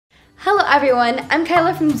Hello everyone, I'm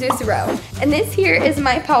Kyla from Zoozero, and this here is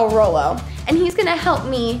my pal Rolo, and he's gonna help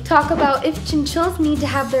me talk about if chinchillas need to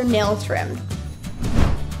have their nails trimmed.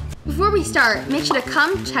 Before we start, make sure to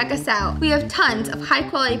come check us out. We have tons of high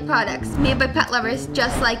quality products made by pet lovers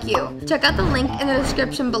just like you. Check out the link in the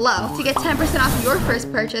description below to get 10% off your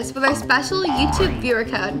first purchase with our special YouTube viewer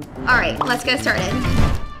code. Alright, let's get started.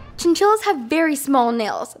 Chinchillas have very small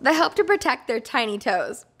nails that help to protect their tiny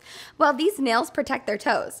toes. While these nails protect their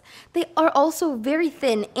toes, they are also very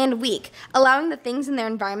thin and weak, allowing the things in their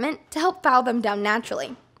environment to help file them down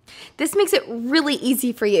naturally. This makes it really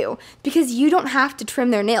easy for you because you don't have to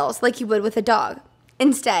trim their nails like you would with a dog.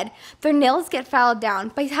 Instead, their nails get filed down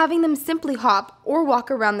by having them simply hop or walk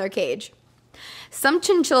around their cage. Some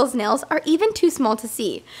chinchillas' nails are even too small to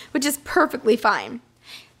see, which is perfectly fine.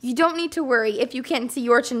 You don't need to worry if you can't see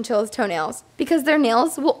your chinchilla's toenails because their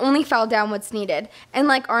nails will only file down what's needed, and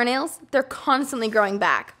like our nails, they're constantly growing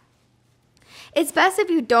back. It's best if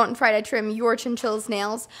you don't try to trim your chinchilla's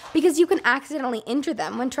nails because you can accidentally injure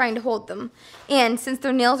them when trying to hold them, and since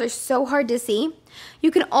their nails are so hard to see, you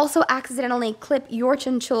can also accidentally clip your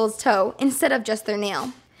chinchilla's toe instead of just their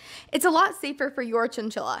nail. It's a lot safer for your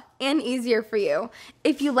chinchilla and easier for you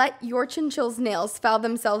if you let your chinchilla's nails file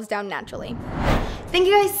themselves down naturally. Thank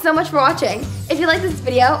you guys so much for watching. If you like this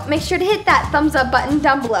video, make sure to hit that thumbs up button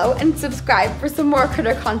down below and subscribe for some more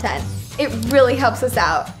critter content. It really helps us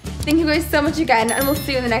out. Thank you guys so much again, and we'll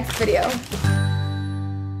see you in the next video.